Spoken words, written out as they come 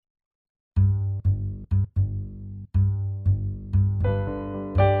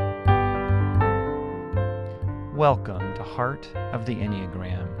Welcome to Heart of the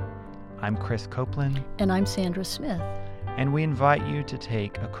Enneagram. I'm Chris Copeland. And I'm Sandra Smith. And we invite you to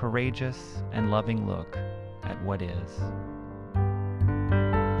take a courageous and loving look at what is.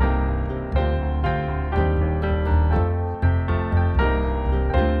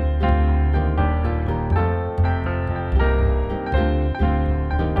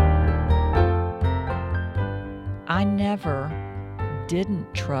 I never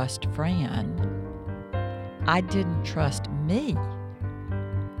didn't trust Fran. I didn't trust me.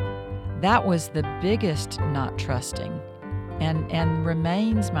 That was the biggest not trusting and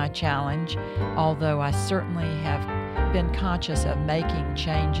remains my challenge, although I certainly have been conscious of making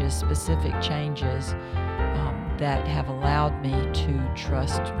changes, specific changes that have allowed me to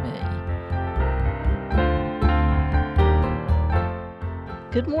trust me.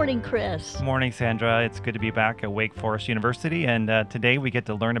 Good morning, Chris. Morning, Sandra. It's good to be back at Wake Forest University, and today we get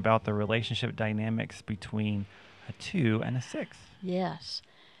to learn about the relationship dynamics between a 2 and a 6. Yes.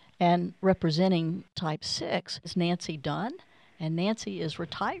 And representing type 6 is Nancy Dunn. And Nancy is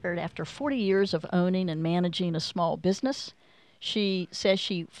retired after 40 years of owning and managing a small business. She says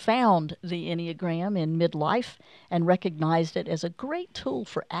she found the Enneagram in midlife and recognized it as a great tool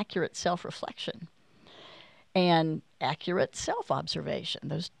for accurate self-reflection and accurate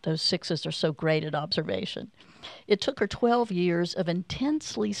self-observation. Those sixes are so great at observation. It took her 12 years of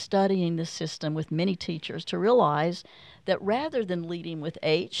intensely studying the system with many teachers to realize that rather than leading with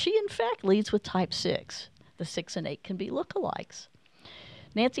 8, she in fact leads with type 6. The 6 and 8 can be lookalikes.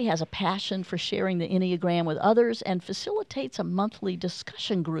 Nancy has a passion for sharing the Enneagram with others and facilitates a monthly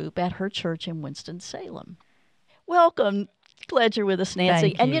discussion group at her church in Winston-Salem. Welcome. Glad you're with us, Nancy.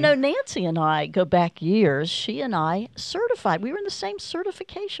 Thank And you. you know, Nancy and I go back years. She and I certified. We were in the same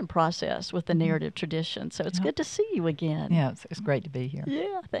certification process with the narrative tradition. So it's good to see you again. Yeah, it's great to be here.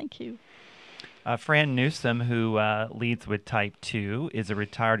 Yeah, thank you. Fran Newsom, who leads with type 2, is a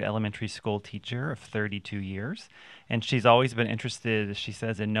retired elementary school teacher of 32 years. And she's always been interested, as she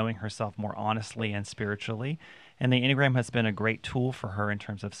says, in knowing herself more honestly and spiritually. And the Enneagram has been a great tool for her in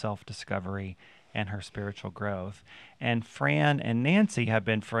terms of self-discovery and her spiritual growth. And Fran and Nancy have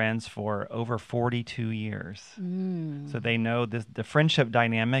been friends for over 42 years. So they know the friendship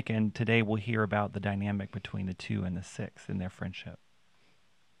dynamic, and today we'll hear about the dynamic between the 2 and the 6 in their friendship.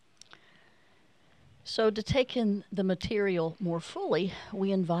 So to take in the material more fully,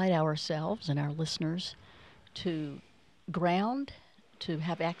 we invite ourselves and our listeners to ground, to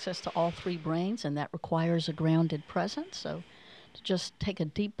have access to all 3 brains, and that requires a grounded presence. So to just take a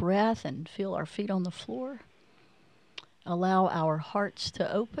deep breath and feel our feet on the floor. Allow our hearts to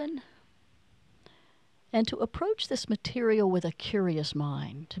open. And to approach this material with a curious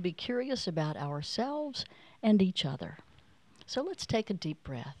mind, to be curious about ourselves and each other. So let's take a deep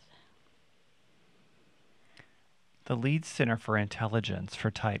breath. The lead center for intelligence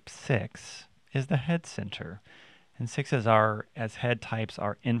for type 6 is the head center. And 6s as head types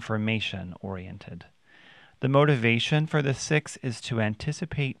are information-oriented. The motivation for the 6 is to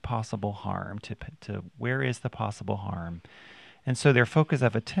anticipate possible harm, to where is the possible harm. And so their focus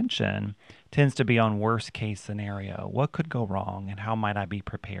of attention tends to be on worst case scenario. What could go wrong and how might I be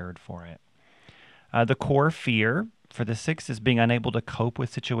prepared for it? The core fear for the 6 is being unable to cope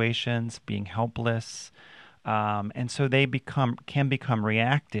with situations, being helpless. And so they can become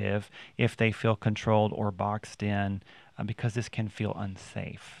reactive if they feel controlled or boxed in because this can feel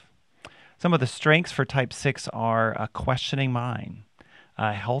unsafe. Some of the strengths for type 6 are a questioning mind,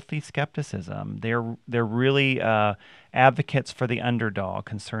 healthy skepticism. They're really advocates for the underdog,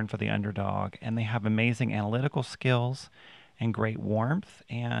 concern for the underdog, and they have amazing analytical skills and great warmth,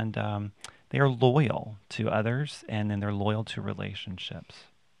 and they are loyal to others, and then they're loyal to relationships.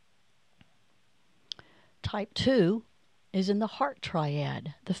 Type 2 is in the heart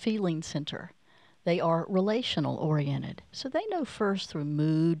triad, the feeling center. They are relational oriented, so they know first through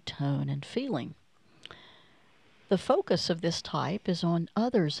mood, tone, and feeling. The focus of this type is on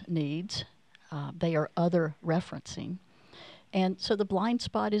others' needs. They are other referencing. And so the blind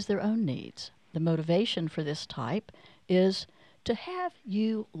spot is their own needs. The motivation for this type is to have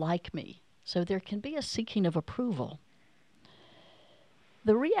you like me. So there can be a seeking of approval.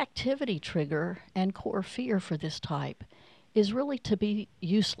 The reactivity trigger and core fear for this type is really to be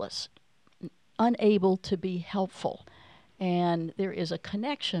useless, unable to be helpful. And there is a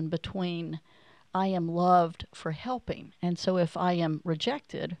connection between I am loved for helping. And so if I am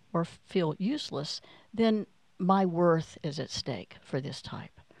rejected or feel useless, then my worth is at stake for this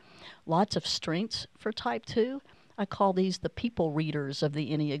type. Lots of strengths for type 2. I call these the people readers of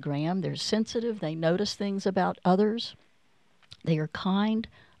the Enneagram. They're sensitive. They notice things about others. They are kind,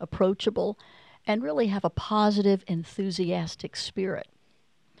 approachable, and really have a positive, enthusiastic spirit.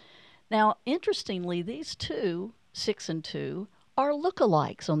 Now, interestingly, these two, 6 and 2, are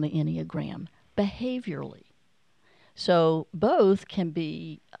lookalikes on the Enneagram behaviorally. So both can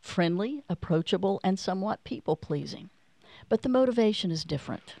be friendly, approachable, and somewhat people-pleasing. But the motivation is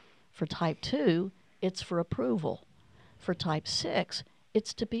different. For type 2, it's for approval. For type 6,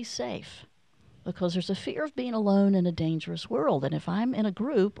 it's to be safe. Because there's a fear of being alone in a dangerous world. And if I'm in a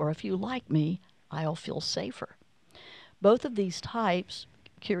group, or if you like me, I'll feel safer. Both of these types,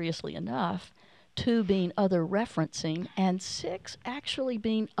 curiously enough, 2 being other referencing, and 6 actually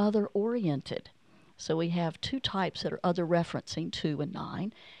being other oriented. So we have 2 types that are other referencing, 2 and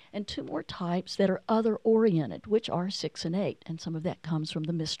 9, and 2 more types that are other oriented, which are 6 and 8. And some of that comes from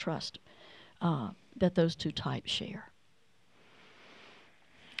the mistrust that those 2 types share.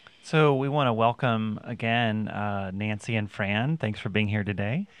 So we want to welcome again Nancy and Fran. Thanks for being here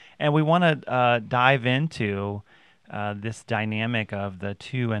today. And we want to dive into this dynamic of the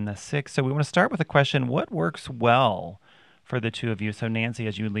 2 and the 6. So we want to start with a question: what works well for the 2 of you? So Nancy,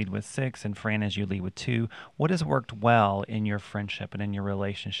 as you lead with 6, and Fran, as you lead with 2, what has worked well in your friendship and in your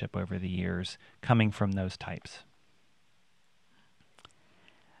relationship over the years coming from those types?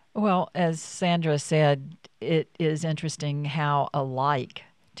 Well, as Sandra said, it is interesting how alike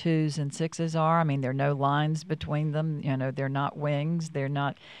 2s and 6s are. I mean, there are no lines between them. You know, they're not wings. They're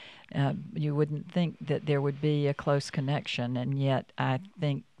not. You wouldn't think that there would be a close connection, and yet I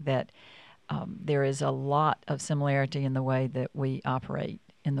think that there is a lot of similarity in the way that we operate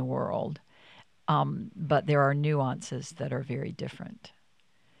in the world, but there are nuances that are very different.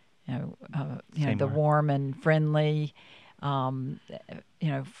 The warm and friendly, from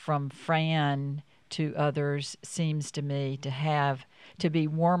Fran to others seems to me to be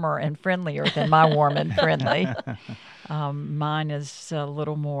warmer and friendlier than my warm and friendly. Mine is a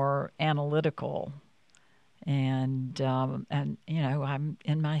little more analytical, and I'm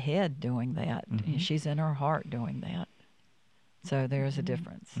in my head doing that. Mm-hmm. She's in her heart doing that. So there's a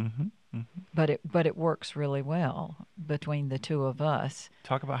difference. Mm-hmm. Mm-hmm. But it works really well between the 2 of us.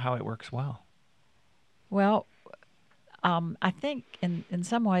 Talk about how it works well. Well, I think in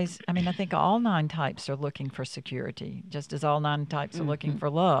some ways, I think all 9 types are looking for security, just as all 9 types are looking for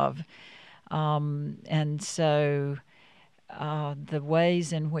love. And so the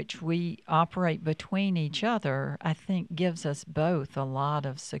ways in which we operate between each other, I think, gives us both a lot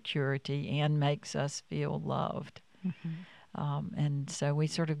of security and makes us feel loved. Mm-hmm. And so we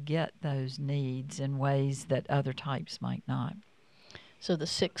sort of get those needs in ways that other types might not. So the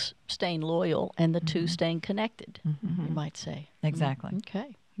 6 staying loyal and the 2 staying connected, Mm-hmm. you might say. Exactly.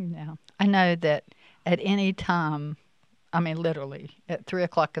 Okay. Yeah. I know that at any time, literally at 3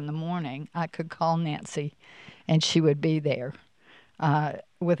 o'clock in the morning, I could call Nancy and she would be there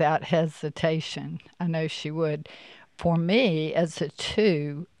without hesitation. I know she would. For me, as a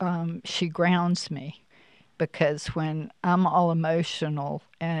 2, she grounds me, because when I'm all emotional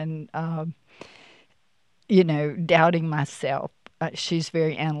and, doubting myself, she's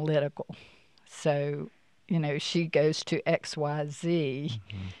very analytical. So, she goes to XYZ,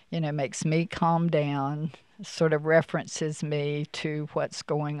 makes me calm down, sort of references me to what's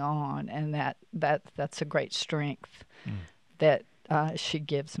going on. And that's a great strength that she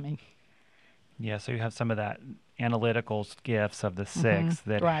gives me. Yeah, so you have some of that analytical gifts of the 6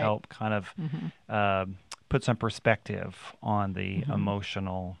 that help kind of put some perspective on the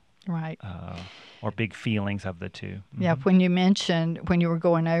emotional or big feelings of the 2. Mm-hmm. Yeah, when you were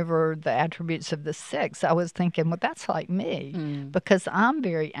going over the attributes of the 6, I was thinking, well, that's like me, because I'm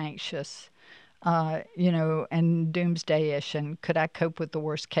very anxious, and doomsday-ish, and could I cope with the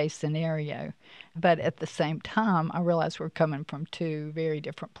worst case scenario? But at the same time, I realized we're coming from 2 very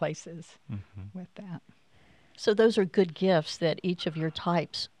different places with that. So those are good gifts that each of your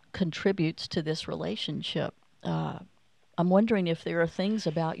types contributes to this relationship. I'm wondering if there are things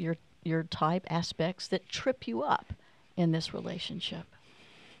about your type aspects that trip you up in this relationship.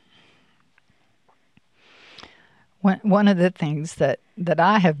 One of the things that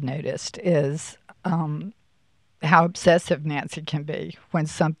I have noticed is how obsessive Nancy can be when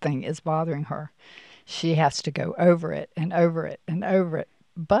something is bothering her. She has to go over it and over it and over it.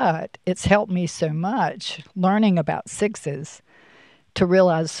 But it's helped me so much learning about 6s to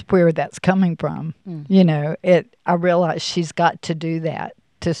realize where that's coming from. I realize she's got to do that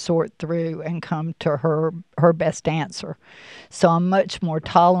to sort through and come to her best answer. So I'm much more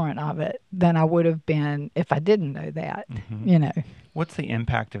tolerant of it than I would have been if I didn't know that. What's the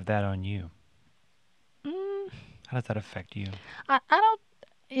impact of that on you? How does that affect you? I don't,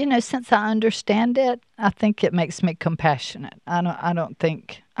 since I understand it, I think it makes me compassionate. I don't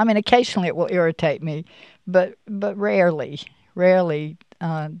think. I mean, occasionally it will irritate me, but rarely, rarely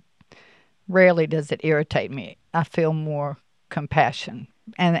does it irritate me. I feel more compassion,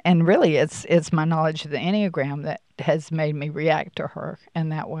 and really, it's my knowledge of the Enneagram that has made me react to her in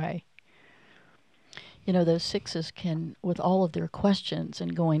that way. Those sixes can, with all of their questions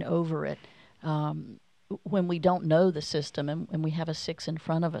and going over it, when we don't know the system and we have a six in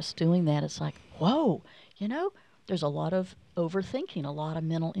front of us doing that, it's like, whoa, there's a lot of overthinking, a lot of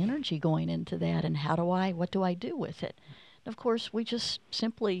mental energy going into that. And what do I do with it? And of course, we just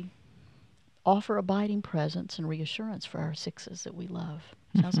simply offer abiding presence and reassurance for our sixes that we love.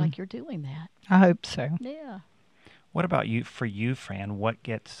 Sounds like you're doing that. I hope so. Yeah. What about you, Fran? What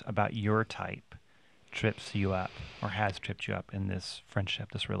gets about your type trips you up or has tripped you up in this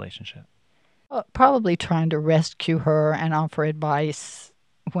friendship, this relationship? Well, probably trying to rescue her and offer advice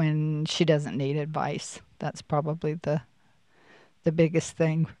when she doesn't need advice. That's probably the biggest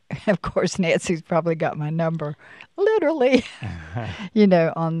thing. Of course, Nancy's probably got my number, literally,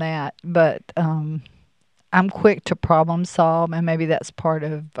 on that. But I'm quick to problem solve, and maybe that's part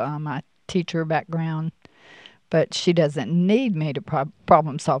of my teacher background. But she doesn't need me to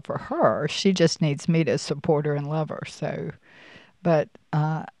problem solve for her. She just needs me to support her and love her. So, but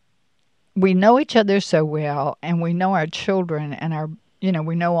we know each other so well, and we know our children and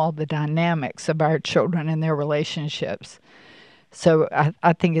we know all the dynamics of our children and their relationships. So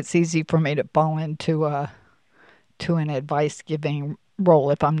I think it's easy for me to fall into an advice giving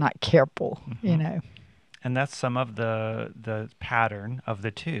role if I'm not careful, And that's some of the pattern of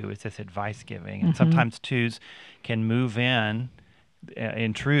the two, is this advice giving. And sometimes twos can move in,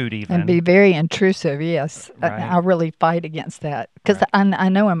 intrude even. And be very intrusive, yes. Right. I really fight against that. Because I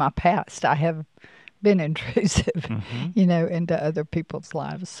know in my past I have been intrusive, into other people's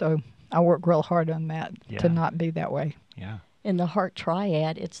lives. So I work real hard on that to not be that way. Yeah. In the heart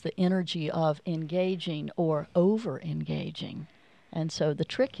triad, it's the energy of engaging or over-engaging. And so the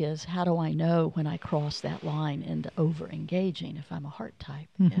trick is, how do I know when I cross that line into over-engaging if I'm a heart type?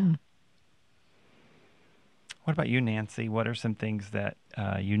 Mm-hmm. Yeah. What about you, Nancy? What are some things that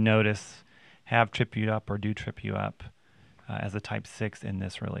you notice have tripped you up or do trip you up as a type 6 in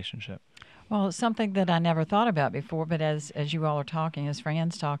this relationship? Well, it's something that I never thought about before, but as you all are talking, as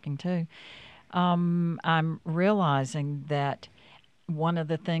Fran's talking too, I'm realizing that one of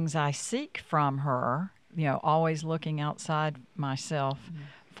the things I seek from her, always looking outside myself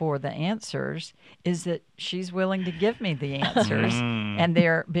for the answers, is that she's willing to give me the answers. And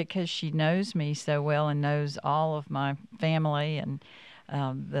because she knows me so well and knows all of my family and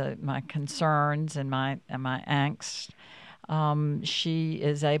my concerns and my angst, she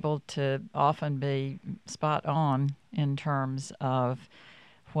is able to often be spot on in terms of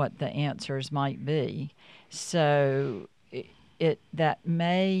what the answers might be. So that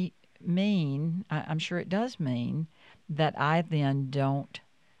may mean, I'm sure it does mean, that I then don't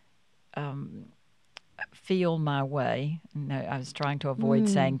feel my way. No, I was trying to avoid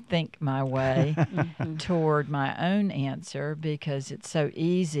saying think my way toward my own answer, because it's so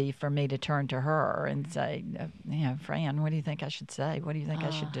easy for me to turn to her and say, Fran, what do you think I should say? What do you think I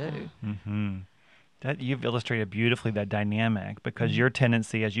should do? Mm-hmm. That you've illustrated beautifully that dynamic, because your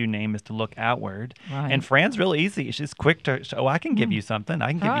tendency, as you name, is to look outward. Right. And Fran's real easy. She's quick to, I can give you something.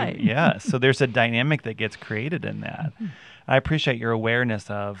 I can give you, yeah. So there's a dynamic that gets created in that. I appreciate your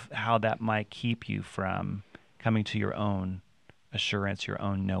awareness of how that might keep you from coming to your own assurance, your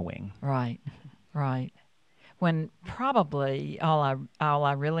own knowing. Right. When probably all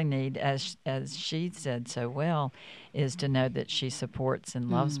I really need, as she said so well, is to know that she supports and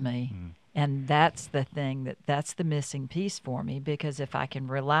loves me. And that's the thing, that's the missing piece for me, because if I can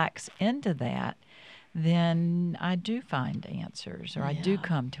relax into that, then I do find answers, or I do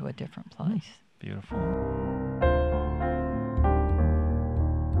come to a different place. Beautiful.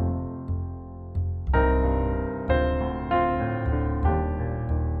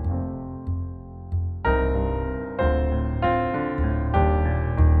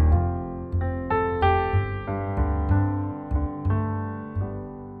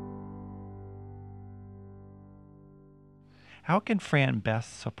 How can Fran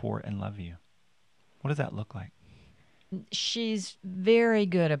best support and love you? What does that look like? She's very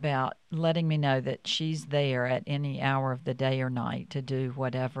good about letting me know that she's there at any hour of the day or night to do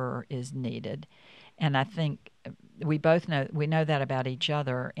whatever is needed. And I think we both know that about each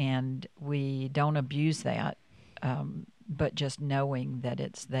other, and we don't abuse that, but just knowing that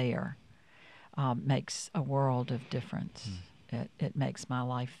it's there makes a world of difference. It makes my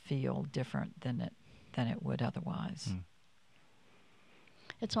life feel different than it would otherwise.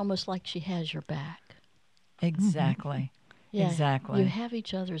 it's almost like she has your back. Exactly. Yeah, Exactly. you have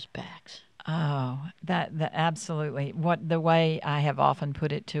each other's backs. Oh, that absolutely. What the way I have often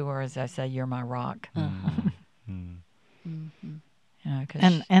put it to her is, I say, "You're my rock." You know,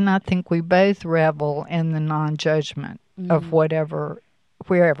 'cause And I think we both revel in the non-judgment of whatever,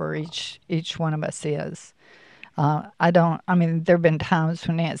 wherever each one of us is. I don't. I mean, there have been times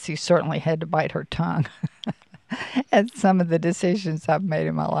when Nancy certainly had to bite her tongue at some of the decisions I've made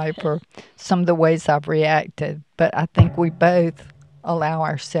in my life, or some of the ways I've reacted. But I think we both allow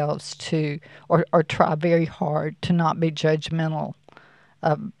ourselves to, or try very hard to not be judgmental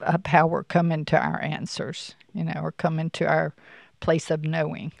of how we're coming to our answers, or coming to our place of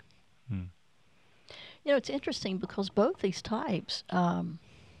knowing. You know, it's interesting because both these types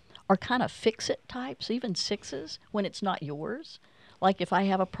are kind of fix-it types, even sixes, when it's not yours. Like if I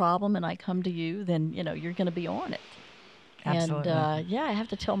have a problem and I come to you, then, you're going to be on it. Absolutely. And, yeah, I have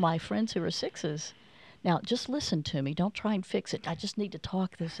to tell my friends who are sixes, now, just listen to me. Don't try and fix it. I just need to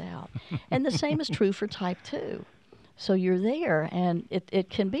talk this out. And the same is true for type 2. So you're there, and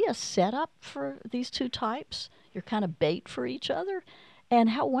it can be a setup for these two types. You're kind of bait for each other. And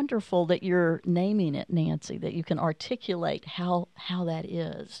how wonderful that you're naming it, Nancy, that you can articulate how that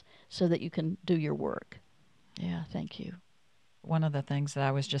is so that you can do your work. Yeah, thank you. One of the things that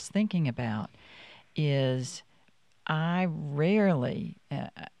I was just thinking about is I rarely,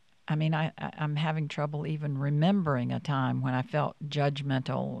 I'm having trouble even remembering a time when I felt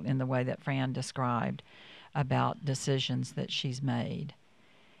judgmental in the way that Fran described about decisions that she's made.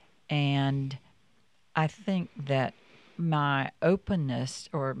 And I think that my openness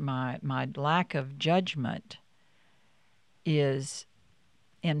or my lack of judgment is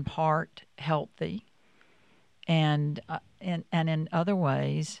in part healthy, and in other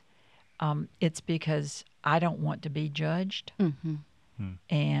ways, it's because I don't want to be judged. Mm-hmm.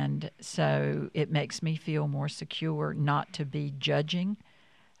 And so it makes me feel more secure not to be judging.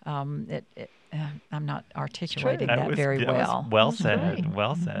 I'm not articulating true. that very well. Well That's said. great.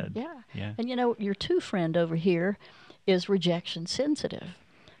 Well said. Yeah. And your two friend over here is rejection sensitive.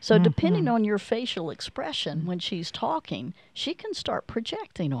 So depending on your facial expression when she's talking, she can start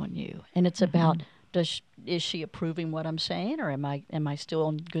projecting on you. And it's about, is she approving what I'm saying, or am I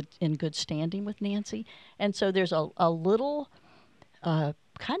still in good standing with Nancy? And so there's a little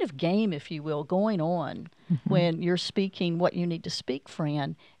kind of game, if you will, going on when you're speaking what you need to speak,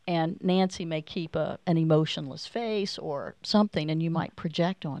 Fran, and Nancy may keep an emotionless face or something, and you might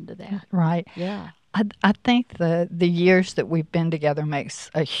project onto that. Right. Yeah. I think the years that we've been together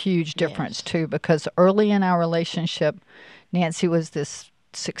makes a huge difference too, because early in our relationship, Nancy was this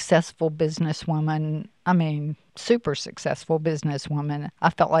successful businesswoman. I mean, super successful businesswoman. I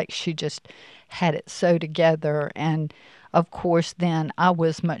felt like she just had it so together. And of course, then I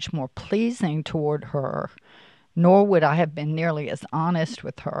was much more pleasing toward her, nor would I have been nearly as honest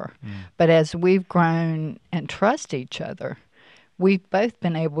with her. But as we've grown and trust each other, we've both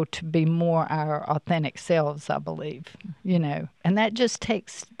been able to be more our authentic selves, I believe, and that just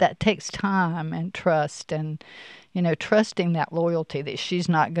takes time and trust, and, trusting that loyalty that she's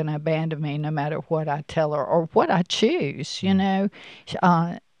not going to abandon me no matter what I tell her or what I choose, when I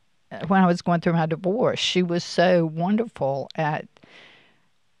was going through my divorce, she was so wonderful at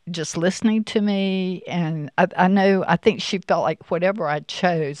just listening to me. And I think she felt like whatever I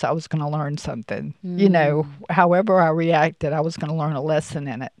chose, I was going to learn something. However I reacted, I was going to learn a lesson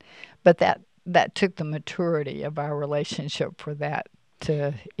in it. But that took the maturity of our relationship for that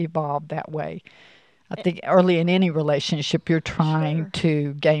to evolve that way. I think early in any relationship, you're trying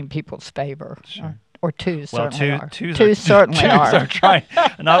to gain people's favor. Sure. Or two Well, certainly are. two certainly are. are trying.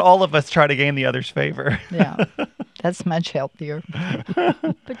 Not all of us try to gain the other's favor. Yeah, that's much healthier.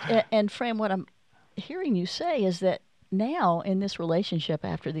 But and Fran, what I'm hearing you say is that now in this relationship,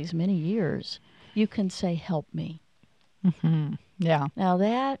 after these many years, you can say, "Help me." Yeah. Now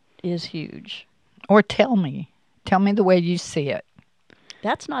that is huge. Or tell me the way you see it.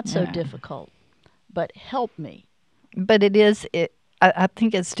 That's not so difficult, but help me. But I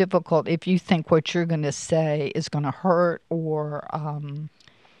think it's difficult if you think what you're going to say is going to hurt or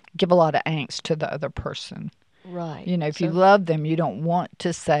give a lot of angst to the other person. Right. If you love them, you don't want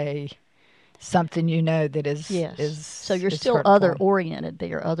to say something that is is so you're is still hurtful. other oriented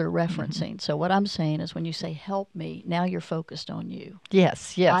there, other referencing. So what I'm saying is when you say help me, now you're focused on you.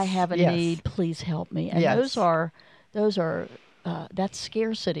 Yes. I have a need, please help me. And those are that's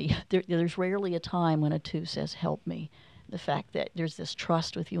scarcity. There's rarely a time when a two says help me. The fact that there's this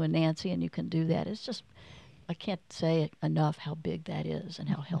trust with you and Nancy and you can do that is just, I can't say enough how big that is and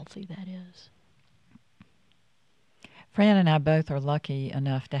how healthy that is. Fran and I both are lucky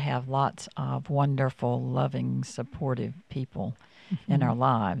enough to have lots of wonderful, loving, supportive people in our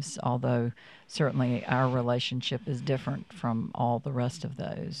lives, although certainly our relationship is different from all the rest of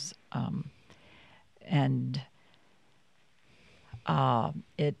those. And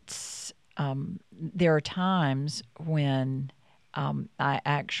it's there are times when I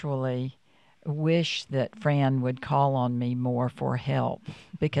actually wish that Fran would call on me more for help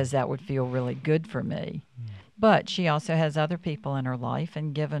because that would feel really good for me. But she also has other people in her life,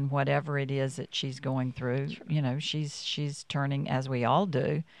 and given whatever it is that she's going through, she's turning, as we all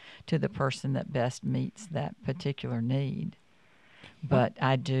do, to the person that best meets that particular need. But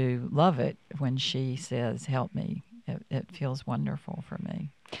I do love it when she says, "Help me." It feels wonderful for me.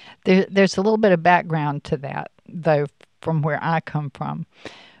 There's a little bit of background to that, though, from where I come from.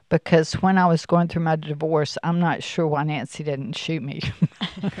 Because when I was going through my divorce, I'm not sure why Nancy didn't shoot me.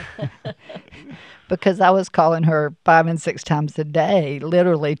 Because I was calling her 5 and 6 times a day,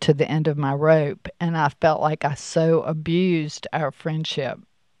 literally to the end of my rope. And I felt like I so abused our friendship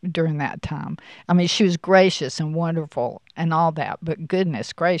during that time. I mean, she was gracious and wonderful and all that, but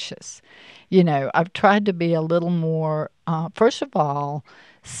goodness gracious. I've tried to be a little more, first of all,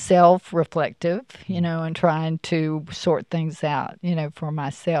 self-reflective, and trying to sort things out, for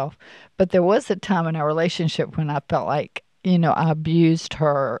myself. But there was a time in our relationship when I felt like, I abused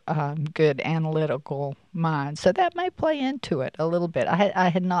her good analytical mind. So that may play into it a little bit. I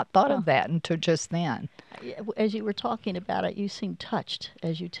had not thought of that until just then. As you were talking about it, you seemed touched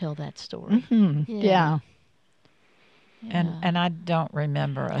as you tell that story. Mm-hmm. Yeah. And I don't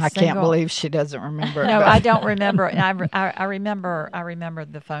remember I can't believe she doesn't remember. No, I don't remember. I remember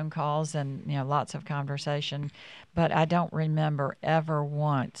the phone calls and lots of conversation, but I don't remember ever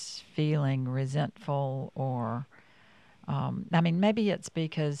once feeling resentful or. Maybe it's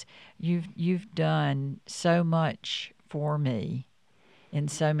because you've done so much for me in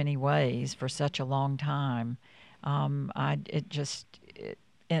so many ways for such a long time.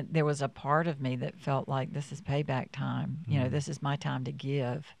 There was a part of me that felt like this is payback time. This is my time to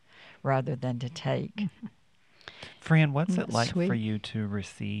give rather than to take. Fran, what's it That's like sweet. for you to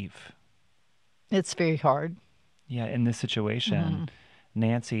receive? It's very hard. Yeah, in this situation,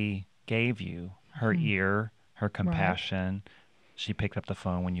 Nancy gave you her ear, her compassion. She picked up the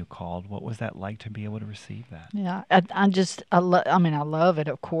phone when you called. What was that like to be able to receive that? Yeah, I love it,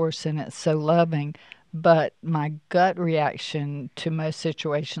 of course, and it's so loving. But my gut reaction to most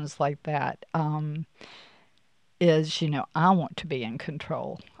situations like that is, I want to be in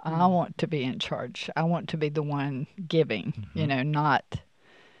control. I want to be in charge. I want to be the one giving, not.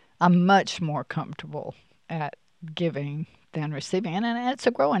 I'm much more comfortable at giving than receiving. And it's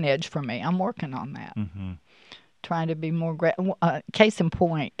a growing edge for me. I'm working on that. Mm-hmm. Trying to be more case in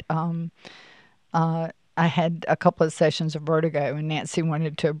point, I had a couple of sessions of vertigo, and Nancy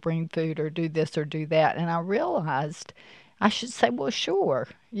wanted to bring food or do this or do that, and I realized I should say, well, sure,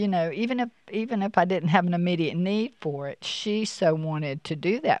 even if I didn't have an immediate need for it, she so wanted to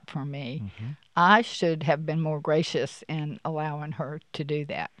do that for me. Mm-hmm. I should have been more gracious in allowing her to do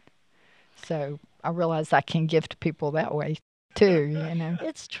that. So I realized I can give to people that way too,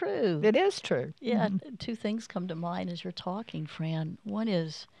 It's true. It is true. Yeah, two things come to mind as you're talking, Fran. One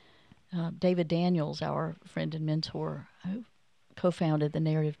is David Daniels, our friend and mentor, who co-founded the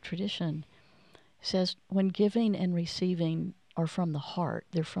Narrative Tradition, says when giving and receiving are from the heart,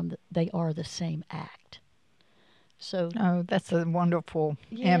 they are the same act. So, that's a wonderful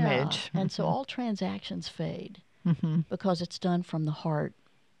image. And so all transactions fade Mm-hmm. because it's done from the heart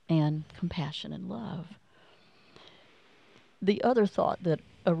and compassion and love. The other thought that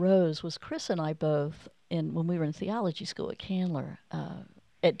arose was Chris and I both, when we were in theology school at Candler,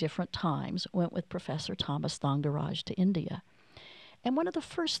 at different times, went with Professor Thomas Thangaraj to India. And one of the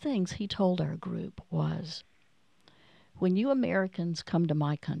first things he told our group was, when you Americans come to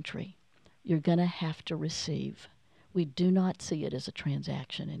my country, you're going to have to receive. We do not see it as a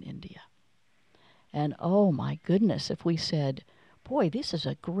transaction in India. And oh my goodness, if we said, boy, this is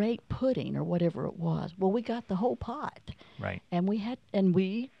a great pudding or whatever it was. Well, we got the whole pot. Right. And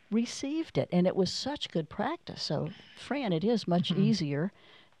we received it. And it was such good practice. So, Fran, it is much easier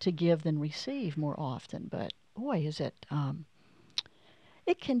to give than receive more often. But boy, is it,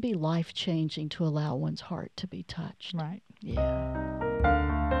 it can be life-changing to allow one's heart to be touched. Right. Yeah.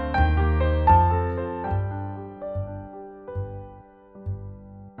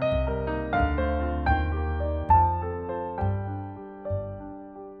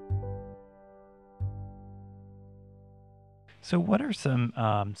 So what are some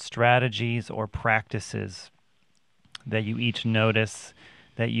strategies or practices that you each notice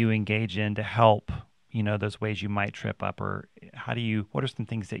that you engage in to help those ways you might trip up, or what are some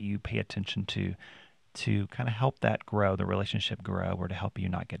things that you pay attention to kind of help that grow, the relationship grow, or to help you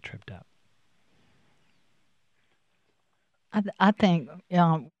not get tripped up? I think,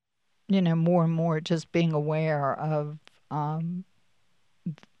 more and more just being aware of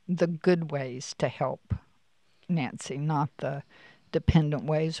the good ways to help Nancy, not the dependent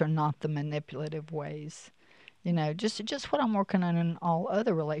ways or not the manipulative ways. Just what I'm working on in all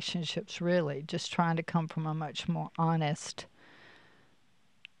other relationships, really. Just trying to come from a much more honest,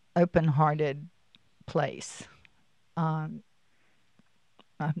 open-hearted place. I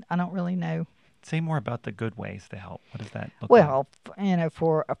don't really know. Say more about the good ways to help. What does that look like? Well,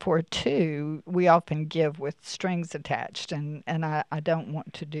 for two, we often give with strings attached, and I don't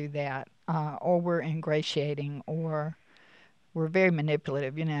want to do that. Or we're ingratiating, or we're very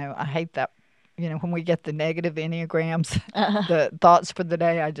manipulative. I hate that. When we get the negative enneagrams, the thoughts for the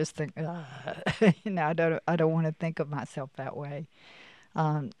day, I just think, I don't want to think of myself that way.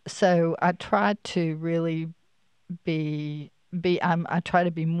 So I try to really I try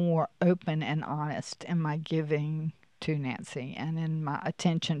to be more open and honest in my giving to Nancy and in my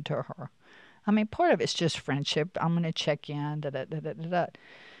attention to her. I mean, part of it's just friendship. I'm going to check in, da-da-da-da-da-da.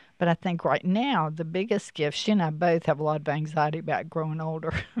 But I think right now, the biggest gift, she and I both have a lot of anxiety about growing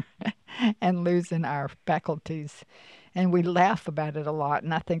older and losing our faculties. And we laugh about it a lot.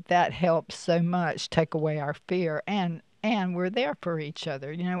 And I think that helps so much take away our fear. And we're there for each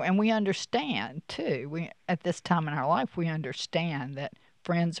other, and we understand, too. At this time in our life, we understand that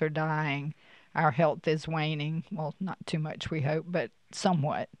friends are dying, our health is waning. Well, not too much, we hope, but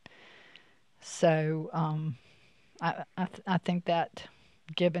somewhat. So I think that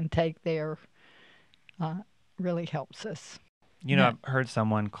give and take there really helps us. I've heard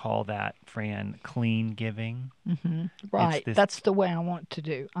someone call that, Fran, clean giving. Mm-hmm. Right. That's the way I want to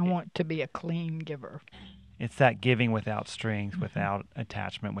do. I want to be a clean giver. It's that giving without strings, without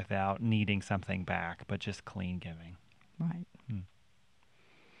attachment, without needing something back, but just clean giving. Right.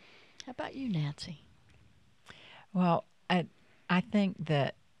 How about you, Nancy? Well, I think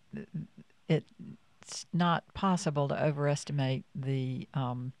that it's not possible to overestimate the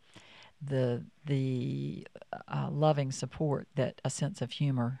loving support that a sense of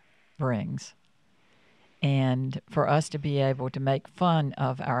humor brings, and for us to be able to make fun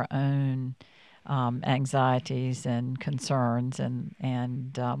of our own anxieties and concerns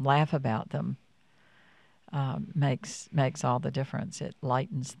and laugh about them makes all the difference. It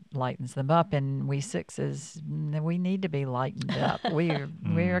lightens them up, and we sixes, we need to be lightened up.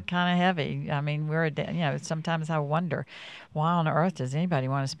 We're kind of heavy. I mean, sometimes I wonder, why on earth does anybody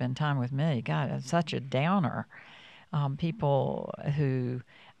want to spend time with me? God, I'm such a downer. People who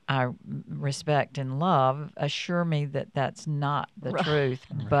I respect and love assure me that that's not the truth,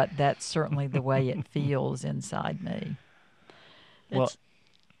 but that's certainly the way it feels inside me.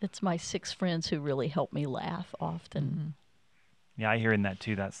 It's my 6 friends who really help me laugh often. Mm-hmm. Yeah, I hear in that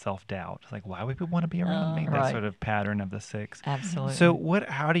too, that self-doubt. It's like, why would people want to be around me? That sort of pattern of the 6. Absolutely. So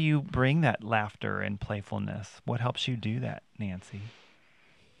how do you bring that laughter and playfulness? What helps you do that, Nancy?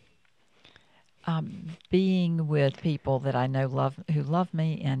 Being with people that I know who love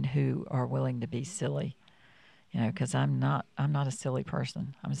me and who are willing to be silly, because I'm not a silly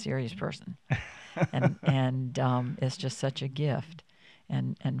person. I'm a serious person, and it's just such a gift.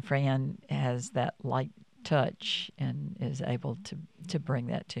 And Fran has that light touch and is able to bring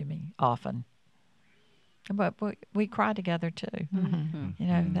that to me often. But we cry together too.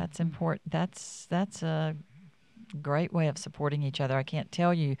 Mm-hmm. That's important. That's a great way of supporting each other. I can't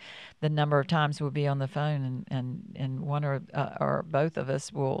tell you the number of times we'll be on the phone and one or both of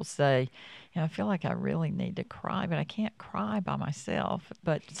us will say, I feel like I really need to cry, but I can't cry by myself.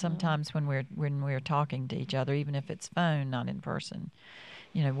 But sometimes when we're talking to each other, even if it's phone, not in person,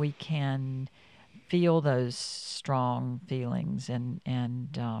 we can feel those strong feelings and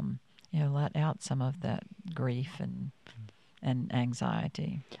let out some of that grief and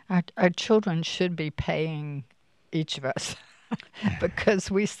anxiety. Our children should be paying each of us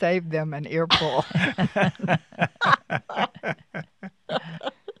because we saved them an earful.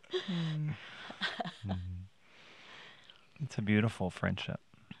 It's a beautiful friendship.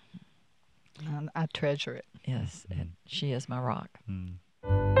 And I treasure it. Yes, she is my rock.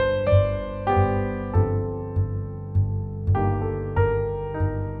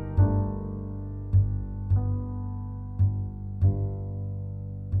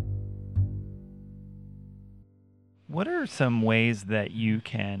 What are some ways that you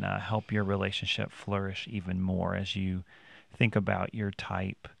can help your relationship flourish even more as you think about your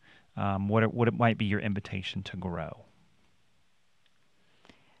type? What it might be your invitation to grow?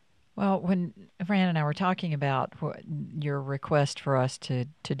 Well, when Fran and I were talking about your request for us to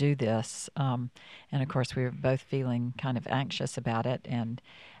do this, and of course we were both feeling kind of anxious about it, and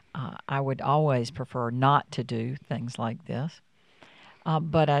I would always prefer not to do things like this.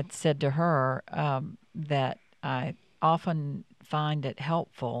 But I said to her that I often find it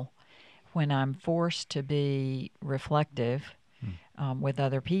helpful when I'm forced to be reflective with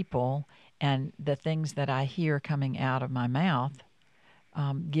other people, and the things that I hear coming out of my mouth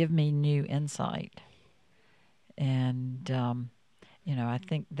give me new insight. And, I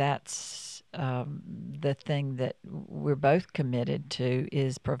think that's the thing that we're both committed to,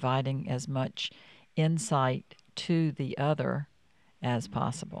 is providing as much insight to the other as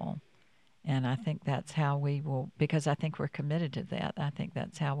possible. And I think that's how we will, because I think we're committed to that. I think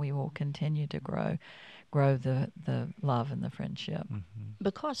that's how we will continue to grow the love and the friendship. Mm-hmm.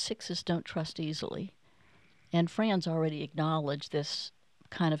 Because sixes don't trust easily, and Fran's already acknowledged this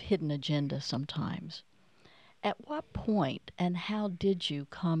kind of hidden agenda sometimes. At what point and how did you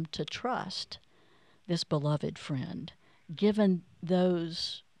come to trust this beloved friend, given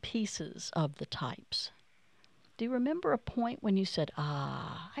those pieces of the types? Do you remember a point when you said,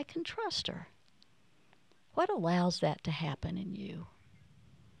 I can trust her? What allows that to happen in you?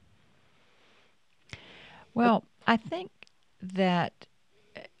 Well, I think that,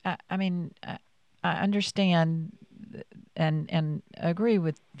 I understand and agree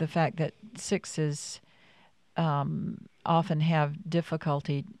with the fact that sixes often have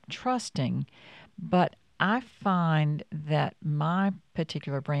difficulty trusting, but I find that my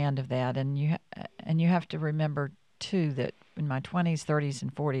particular brand of that, and you have to remember too that in my 20s, 30s,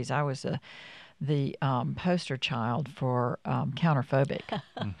 and 40s, I was the poster child for counterphobic.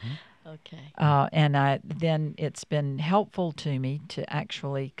 Mm-hmm. Okay. And then it's been helpful to me to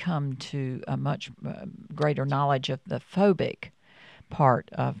actually come to a much greater knowledge of the phobic part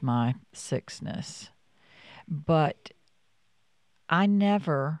of my sixness. But I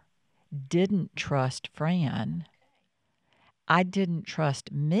never didn't trust Fran. I didn't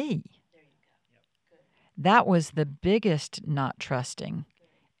trust me. That was the biggest not trusting,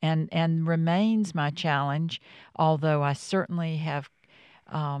 and remains my challenge, although I certainly have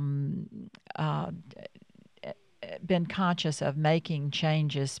been conscious of making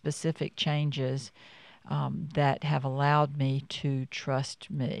changes, specific changes that have allowed me to trust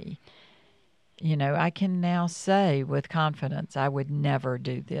me. I can now say with confidence, I would never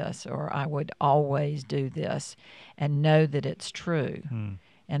do this, or I would always do this, and know that it's true. Mm.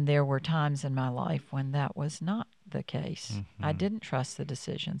 And there were times in my life when that was not the case. Mm-hmm. I didn't trust the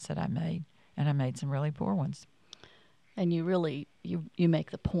decisions that I made, and I made some really poor ones. And you really, you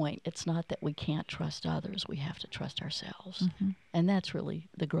make the point. It's not that we can't trust others. We have to trust ourselves. Mm-hmm. And that's really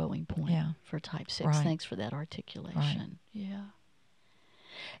the growing point for type 6. Right. Thanks for that articulation. Right. Yeah.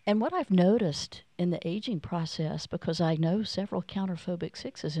 And what I've noticed in the aging process, because I know several counterphobic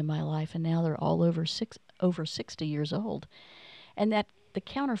sixes in my life, and now they're all over 60 years old, and that the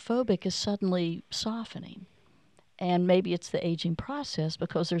counterphobic is suddenly softening. And maybe it's the aging process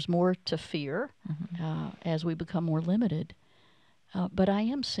because there's more to fear as we become more limited. But I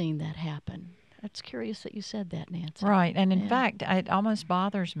am seeing that happen. It's curious that you said that, Nancy. Right. And in fact, it almost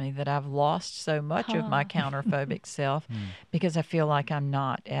bothers me that I've lost so much of my counterphobic self because I feel like I'm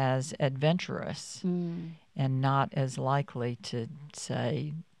not as adventurous and not as likely to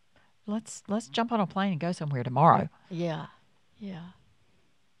say, let's jump on a plane and go somewhere tomorrow. Yeah.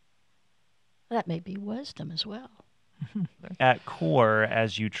 That may be wisdom as well. At core,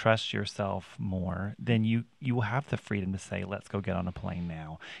 as you trust yourself more, then you will have the freedom to say, "Let's go get on a plane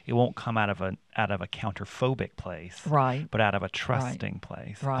now." It won't come out of a counterphobic place, Right? But out of a trusting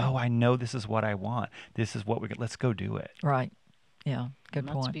place. Right. Oh, I know this is what I want. This is what let's go do it. Right. Yeah. Good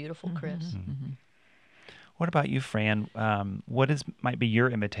point. That's beautiful, Chris. Mm-hmm. What about you, Fran? What might be your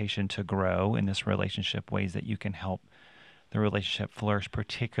invitation to grow in this relationship? Ways that you can help the relationship flourish,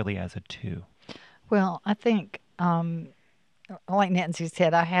 particularly as a two. Well, I think, like Nancy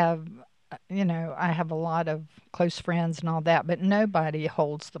said, I have a lot of close friends and all that, but nobody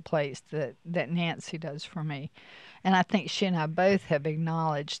holds the place that Nancy does for me. And I think she and I both have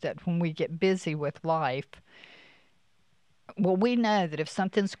acknowledged that when we get busy with life, well, we know that if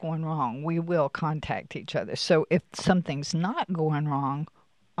something's going wrong, we will contact each other. So if something's not going wrong,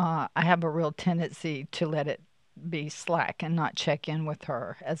 I have a real tendency to let it be slack and not check in with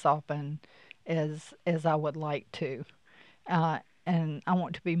her as often as I would like to. And I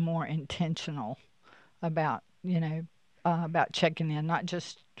want to be more intentional about, about checking in, not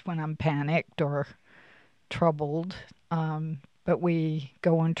just when I'm panicked or troubled, but we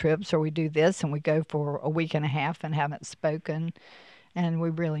go on trips or we do this and we go for a week and a half and haven't spoken. And we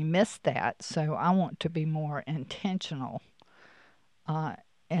really miss that. So I want to be more intentional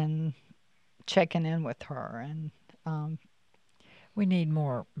in checking in with her. And we need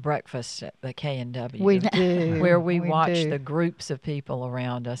more breakfast at the K&W. we do. Where we watch do. the groups of people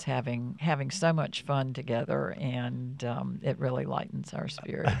around us having so much fun together, and it really lightens our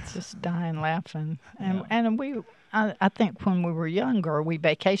spirits. Just dying laughing. And I think when we were younger, we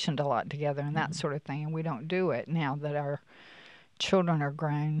vacationed a lot together and that sort of thing, and we don't do it now that our children are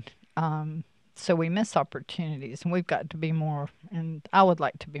grown. So we miss opportunities, and we've got to be more, and I would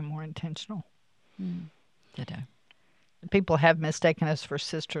like to be more intentional. Ditto. People have mistaken us for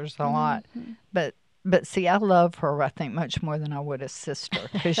sisters a lot, but see, I love her, I think, much more than I would a sister,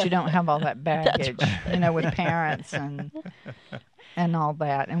 because you don't have all that baggage, with parents and all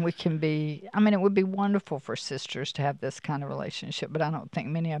that. And we can be, it would be wonderful for sisters to have this kind of relationship, but I don't think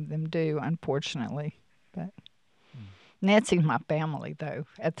many of them do, unfortunately. But Nancy's my family, though,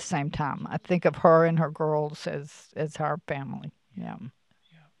 at the same time. I think of her and her girls as our family. Yeah.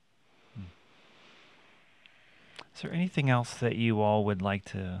 Is there anything else that you all would like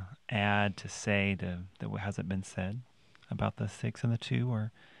to add, to say, that hasn't been said about the 6 and the 2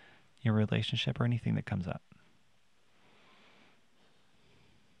 or your relationship, or anything that comes up?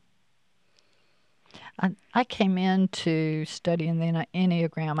 I came into studying the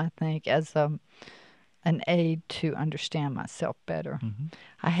Enneagram, I think, as an aid to understand myself better. Mm-hmm.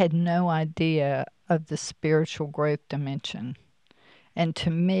 I had no idea of the spiritual growth dimension. And to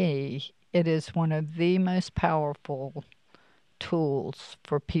me, it is one of the most powerful tools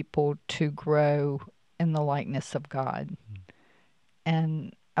for people to grow in the likeness of God.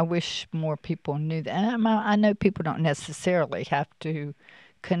 And I wish more people knew that. And I know people don't necessarily have to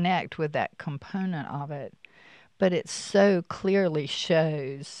connect with that component of it, but it so clearly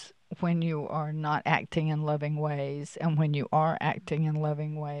shows when you are not acting in loving ways and when you are acting in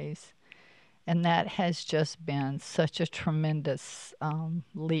loving ways. And that has just been such a tremendous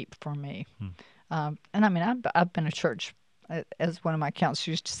leap for me. And I've been a church, as one of my counselors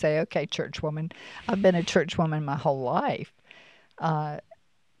used to say, okay, church woman, I've been a church woman my whole life. But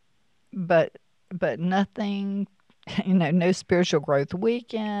nothing, no spiritual growth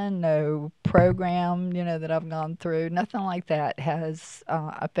weekend, no program, that I've gone through, nothing like that has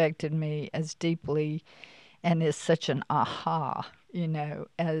affected me as deeply and is such an aha,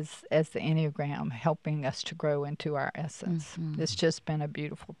 as the Enneagram, helping us to grow into our essence. Mm-hmm. It's just been a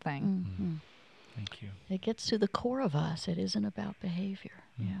beautiful thing. Mm-hmm. Thank you. It gets to the core of us. It isn't about behavior.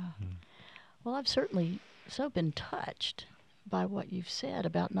 Mm-hmm. Yeah. Well, I've certainly so been touched by what you've said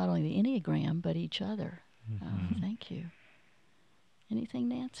about not only the Enneagram, but each other. Mm-hmm. Thank you. Anything,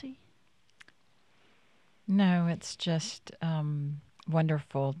 Nancy? No, it's just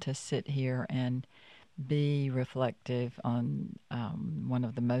wonderful to sit here and be reflective on one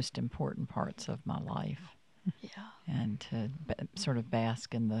of the most important parts of my life. Yeah. And to sort of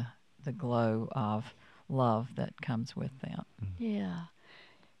bask in the glow of love that comes with that. Yeah.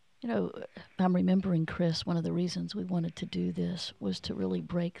 I'm remembering, Chris, one of the reasons we wanted to do this was to really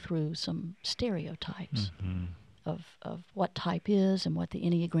break through some stereotypes of what type is and what the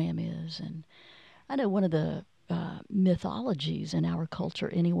Enneagram is. And I know one of the mythologies in our culture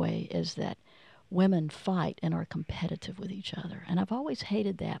anyway is that women fight and are competitive with each other. And I've always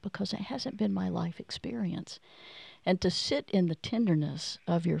hated that because it hasn't been my life experience. And to sit in the tenderness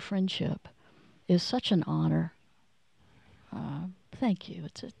of your friendship is such an honor. Thank you.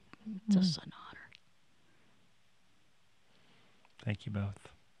 It's just an honor. Thank you both.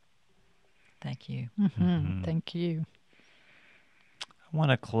 Thank you. Mm-hmm. Mm-hmm. Thank you. I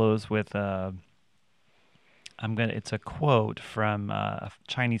want to close with it's a quote from a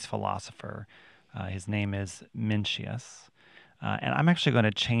Chinese philosopher. His name is Mencius. And I'm actually going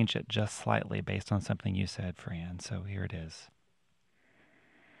to change it just slightly based on something you said, Fran. So here it is.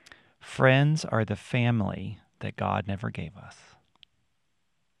 Friends are the family that God never gave us.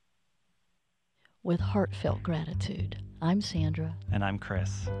 With heartfelt gratitude, I'm Sandra. And I'm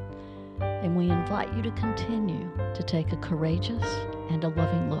Chris. And we invite you to continue to take a courageous and a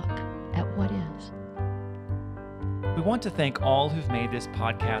loving look at what is. We want to thank all who've made this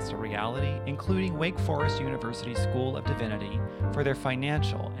podcast a reality, including Wake Forest University School of Divinity, for their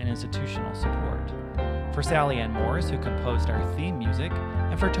financial and institutional support. For Sally Ann Morris, who composed our theme music,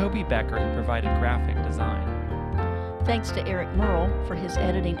 and for Toby Becker, who provided graphic design. Thanks to Eric Merle for his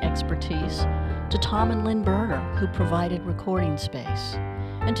editing expertise, to Tom and Lynn Berger, who provided recording space,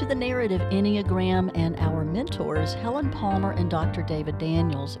 and to the Narrative Enneagram and our mentors, Helen Palmer and Dr. David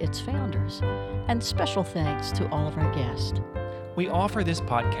Daniels, its founders. And special thanks to all of our guests. We offer this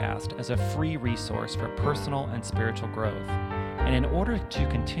podcast as a free resource for personal and spiritual growth. And in order to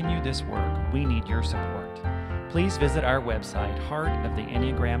continue this work, we need your support. Please visit our website,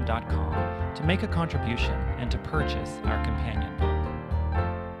 heartoftheenneagram.com, to make a contribution and to purchase our companion book.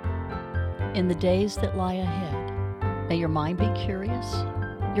 In the days that lie ahead, may your mind be curious,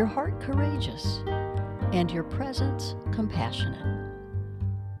 your heart courageous, and your presence compassionate.